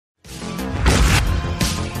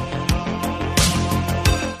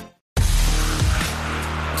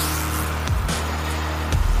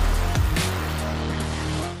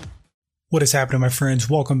What is happening, my friends?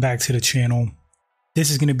 Welcome back to the channel. This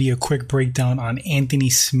is going to be a quick breakdown on Anthony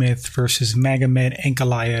Smith versus Magomed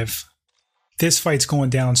Ankalaev. This fight's going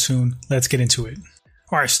down soon. Let's get into it.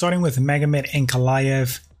 Alright, starting with Magomed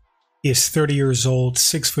Ankalaev. He is 30 years old,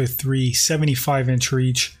 6'3", 75-inch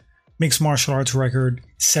reach, mixed martial arts record,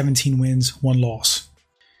 17 wins, 1 loss.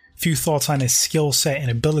 Few thoughts on his skill set and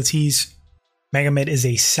abilities. Magomed is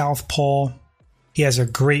a southpaw. He has a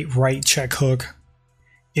great right check hook.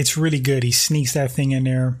 It's really good. He sneaks that thing in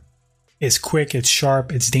there. It's quick, it's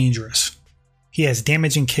sharp, it's dangerous. He has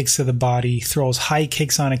damaging kicks to the body, throws high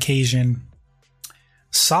kicks on occasion.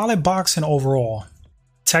 Solid boxing overall.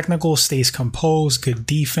 Technical, stays composed, good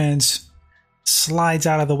defense. Slides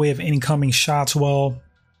out of the way of incoming shots well.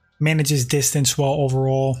 Manages distance well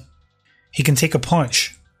overall. He can take a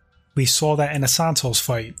punch. We saw that in the Santos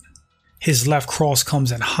fight. His left cross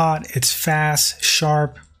comes in hot, it's fast,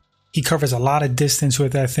 sharp. He covers a lot of distance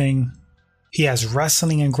with that thing. He has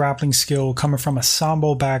wrestling and grappling skill coming from a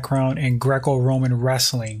Sambo background and Greco-Roman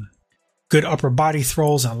wrestling. Good upper body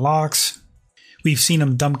throws and locks. We've seen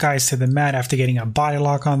him dump guys to the mat after getting a body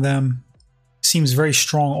lock on them. Seems very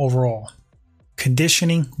strong overall.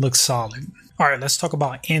 Conditioning looks solid. Alright, let's talk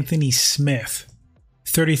about Anthony Smith.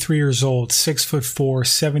 33 years old, 6'4",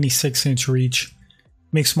 76-inch reach.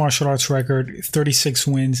 Mixed martial arts record, 36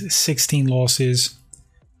 wins, 16 losses.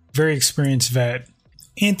 Very experienced vet.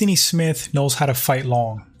 Anthony Smith knows how to fight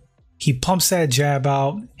long. He pumps that jab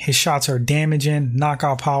out. His shots are damaging,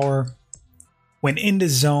 knockout power. When in the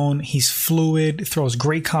zone, he's fluid, throws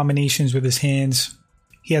great combinations with his hands.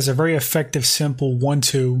 He has a very effective, simple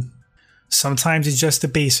 1-2. Sometimes it's just the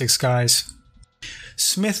basics, guys.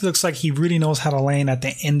 Smith looks like he really knows how to land at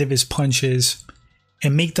the end of his punches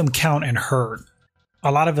and make them count and hurt.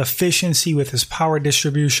 A lot of efficiency with his power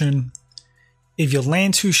distribution. If you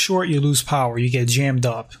land too short, you lose power, you get jammed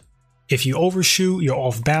up. If you overshoot, you're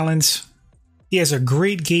off balance. He has a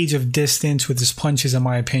great gauge of distance with his punches, in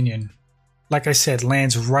my opinion. Like I said,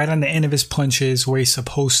 lands right on the end of his punches where he's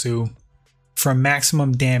supposed to for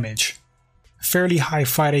maximum damage. Fairly high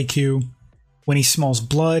fight IQ. When he smells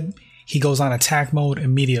blood, he goes on attack mode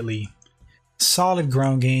immediately. Solid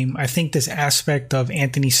ground game. I think this aspect of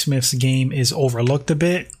Anthony Smith's game is overlooked a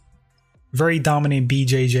bit. Very dominant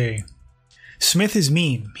BJJ. Smith is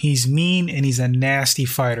mean. He's mean and he's a nasty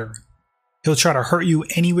fighter. He'll try to hurt you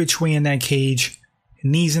any which way in that cage.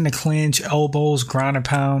 Knees in the clinch, elbows, ground and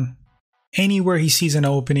pound. Anywhere he sees an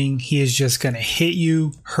opening, he is just going to hit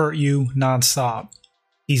you, hurt you nonstop.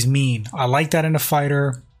 He's mean. I like that in a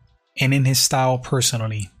fighter and in his style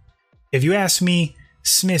personally. If you ask me,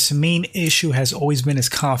 Smith's main issue has always been his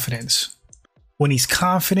confidence. When he's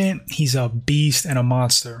confident, he's a beast and a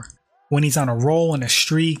monster. When he's on a roll and a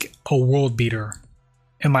streak, a world beater.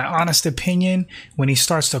 In my honest opinion, when he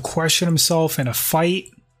starts to question himself in a fight,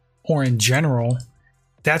 or in general,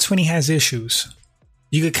 that's when he has issues.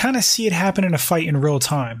 You could kind of see it happen in a fight in real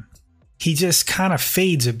time. He just kind of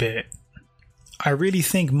fades a bit. I really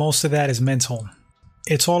think most of that is mental.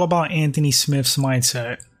 It's all about Anthony Smith's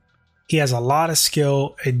mindset. He has a lot of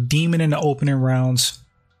skill, a demon in the opening rounds.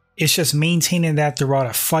 It's just maintaining that throughout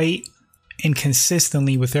a fight and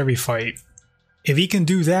consistently with every fight. If he can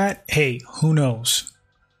do that, hey, who knows?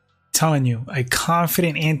 Telling you, a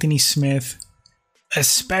confident Anthony Smith,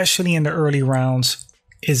 especially in the early rounds,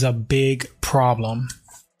 is a big problem.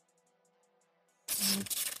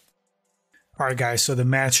 Alright guys, so the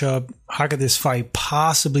matchup, how could this fight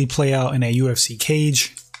possibly play out in a UFC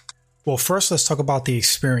cage? Well, first let's talk about the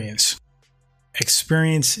experience.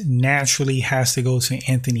 Experience naturally has to go to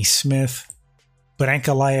Anthony Smith. But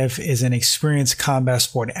Ankalaev is an experienced combat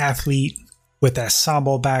sport athlete with that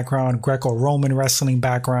Sambo background, Greco-Roman wrestling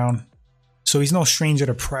background. So he's no stranger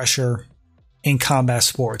to pressure in combat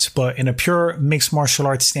sports. But in a pure mixed martial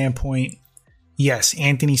arts standpoint, yes,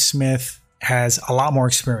 Anthony Smith has a lot more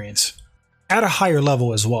experience at a higher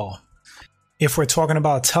level as well. If we're talking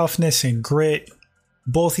about toughness and grit,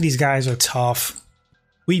 both of these guys are tough.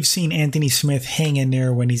 We've seen Anthony Smith hang in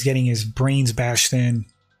there when he's getting his brains bashed in.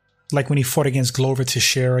 Like when he fought against Glover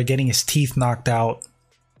Teixeira, getting his teeth knocked out.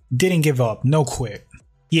 Didn't give up, no quit.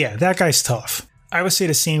 Yeah, that guy's tough. I would say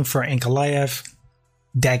the same for Ankalaev,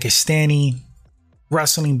 Dagestani,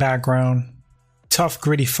 wrestling background, tough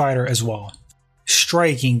gritty fighter as well.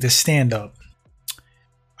 Striking, the stand-up.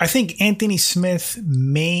 I think Anthony Smith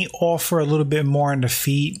may offer a little bit more on the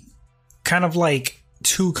feet. Kind of like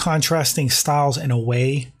two contrasting styles in a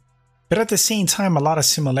way. But at the same time, a lot of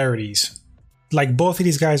similarities. Like both of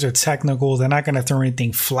these guys are technical. They're not going to throw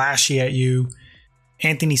anything flashy at you.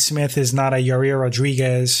 Anthony Smith is not a Yair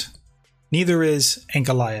Rodriguez. Neither is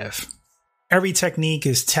Ankalaev. Every technique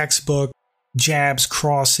is textbook. jabs,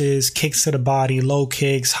 crosses, kicks to the body, low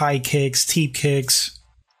kicks, high kicks, teep kicks.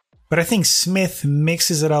 But I think Smith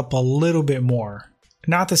mixes it up a little bit more.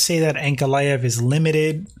 Not to say that Ankalaev is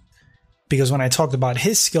limited, because when I talked about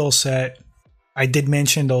his skill set, I did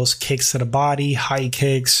mention those kicks to the body, high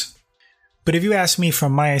kicks. But if you ask me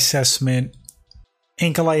from my assessment,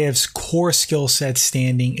 Ankalaev's core skill set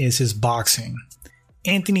standing is his boxing.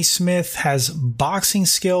 Anthony Smith has boxing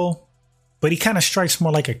skill, but he kind of strikes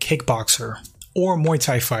more like a kickboxer or a Muay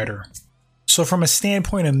Thai fighter. So from a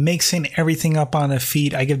standpoint of mixing everything up on the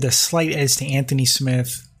feet, I give the slight edge to Anthony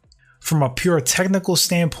Smith. From a pure technical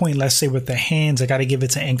standpoint, let's say with the hands, I got to give it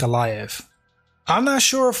to Ankalaev. I'm not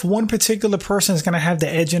sure if one particular person is going to have the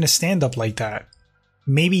edge in a stand-up like that.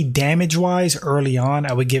 Maybe damage-wise, early on,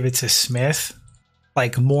 I would give it to Smith.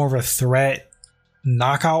 Like more of a threat,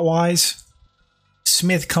 knockout-wise.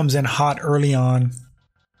 Smith comes in hot early on.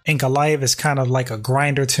 Ankalaev is kind of like a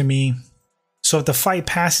grinder to me. So if the fight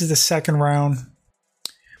passes the second round,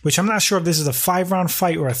 which I'm not sure if this is a 5-round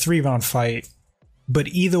fight or a 3-round fight, but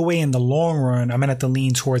either way in the long run, I'm going to have to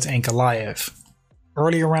lean towards Ankalaev.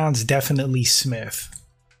 Earlier rounds, definitely Smith.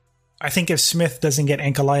 I think if Smith doesn't get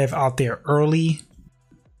Ankalaev out there early,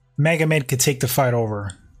 Magomed could take the fight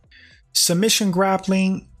over. Submission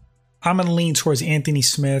grappling, I'm going to lean towards Anthony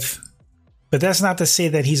Smith, but that's not to say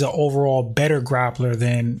that he's an overall better grappler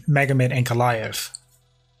than Magomed Ankalaev.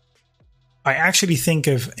 I actually think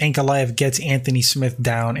if Ankalaev gets Anthony Smith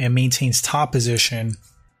down and maintains top position,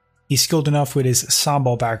 he's skilled enough with his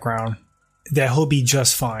Sambo background that he'll be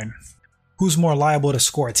just fine. Who's more liable to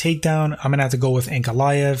score a takedown? I'm going to have to go with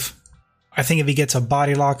Ankalaev. I think if he gets a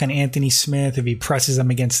body lock on Anthony Smith, if he presses him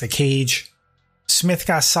against the cage, Smith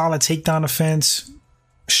got solid takedown defense,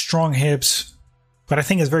 strong hips, but I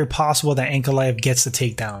think it's very possible that Ankalaev gets the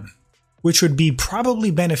takedown, which would be probably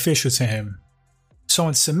beneficial to him. So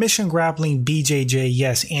in submission grappling, BJJ,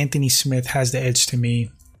 yes, Anthony Smith has the edge to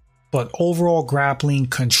me, but overall grappling,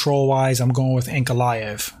 control-wise, I'm going with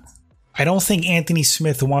Ankalaev. I don't think Anthony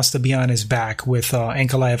Smith wants to be on his back with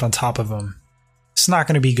Ankalaev on top of him. It's not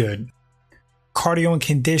going to be good. Cardio and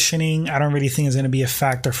conditioning, I don't really think is going to be a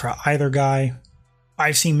factor for either guy.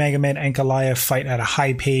 I've seen Magomed Ankalaev fight at a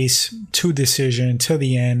high pace, to decision, to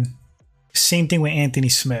the end. Same thing with Anthony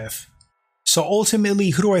Smith. So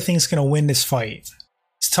ultimately, who do I think is going to win this fight?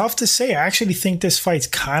 It's tough to say. I actually think this fight's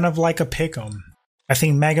kind of like a pick'em. I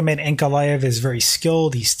think Magomed Ankalaev is very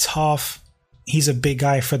skilled. He's tough. He's a big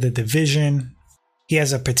guy for the division. He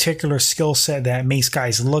has a particular skill set that makes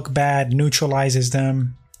guys look bad, neutralizes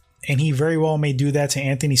them. And he very well may do that to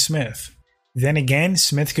Anthony Smith. Then again,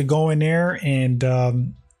 Smith could go in there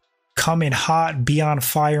and come in hot, be on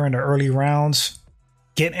fire in the early rounds,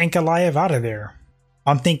 get Ankalaev out of there.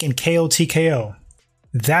 I'm thinking KO TKO.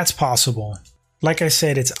 That's possible. Like I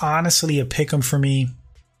said, it's honestly a pick'em for me,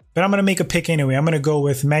 but I'm going to make a pick anyway. I'm going to go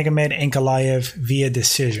with Magomed Ankalaev via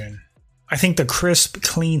decision. I think the crisp,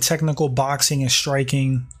 clean, technical boxing and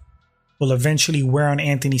striking will eventually wear on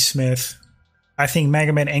Anthony Smith. I think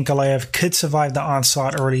Magomed Ankalaev could survive the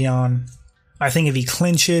onslaught early on. I think if he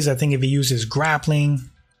clinches, I think if he uses grappling,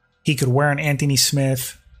 he could wear on Anthony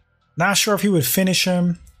Smith. Not sure if he would finish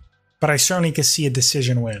him, but I certainly could see a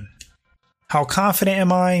decision win. How confident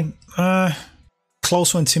am I?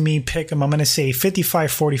 Close one to me. Pick him. I'm going to say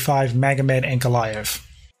 55-45 Magomed Ankalaev.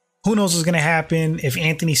 Who knows what's going to happen if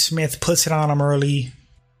Anthony Smith puts it on him early.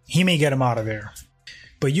 He may get him out of there.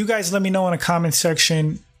 But you guys let me know in the comment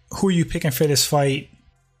section, who are you picking for this fight?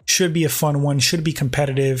 Should be a fun one. Should be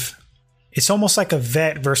competitive. It's almost like a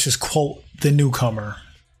vet versus, quote, the newcomer.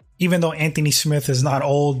 Even though Anthony Smith is not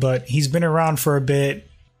old, but he's been around for a bit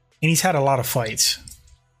and he's had a lot of fights.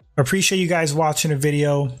 Appreciate you guys watching the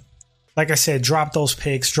video. Like I said, drop those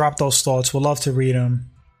picks, drop those thoughts. We'd love to read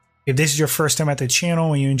them. If this is your first time at the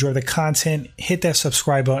channel and you enjoy the content, hit that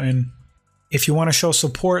subscribe button. If you want to show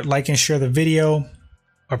support, like and share the video.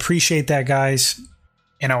 Appreciate that, guys.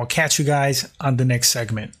 And I will catch you guys on the next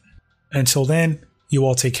segment. Until then, you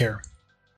all take care.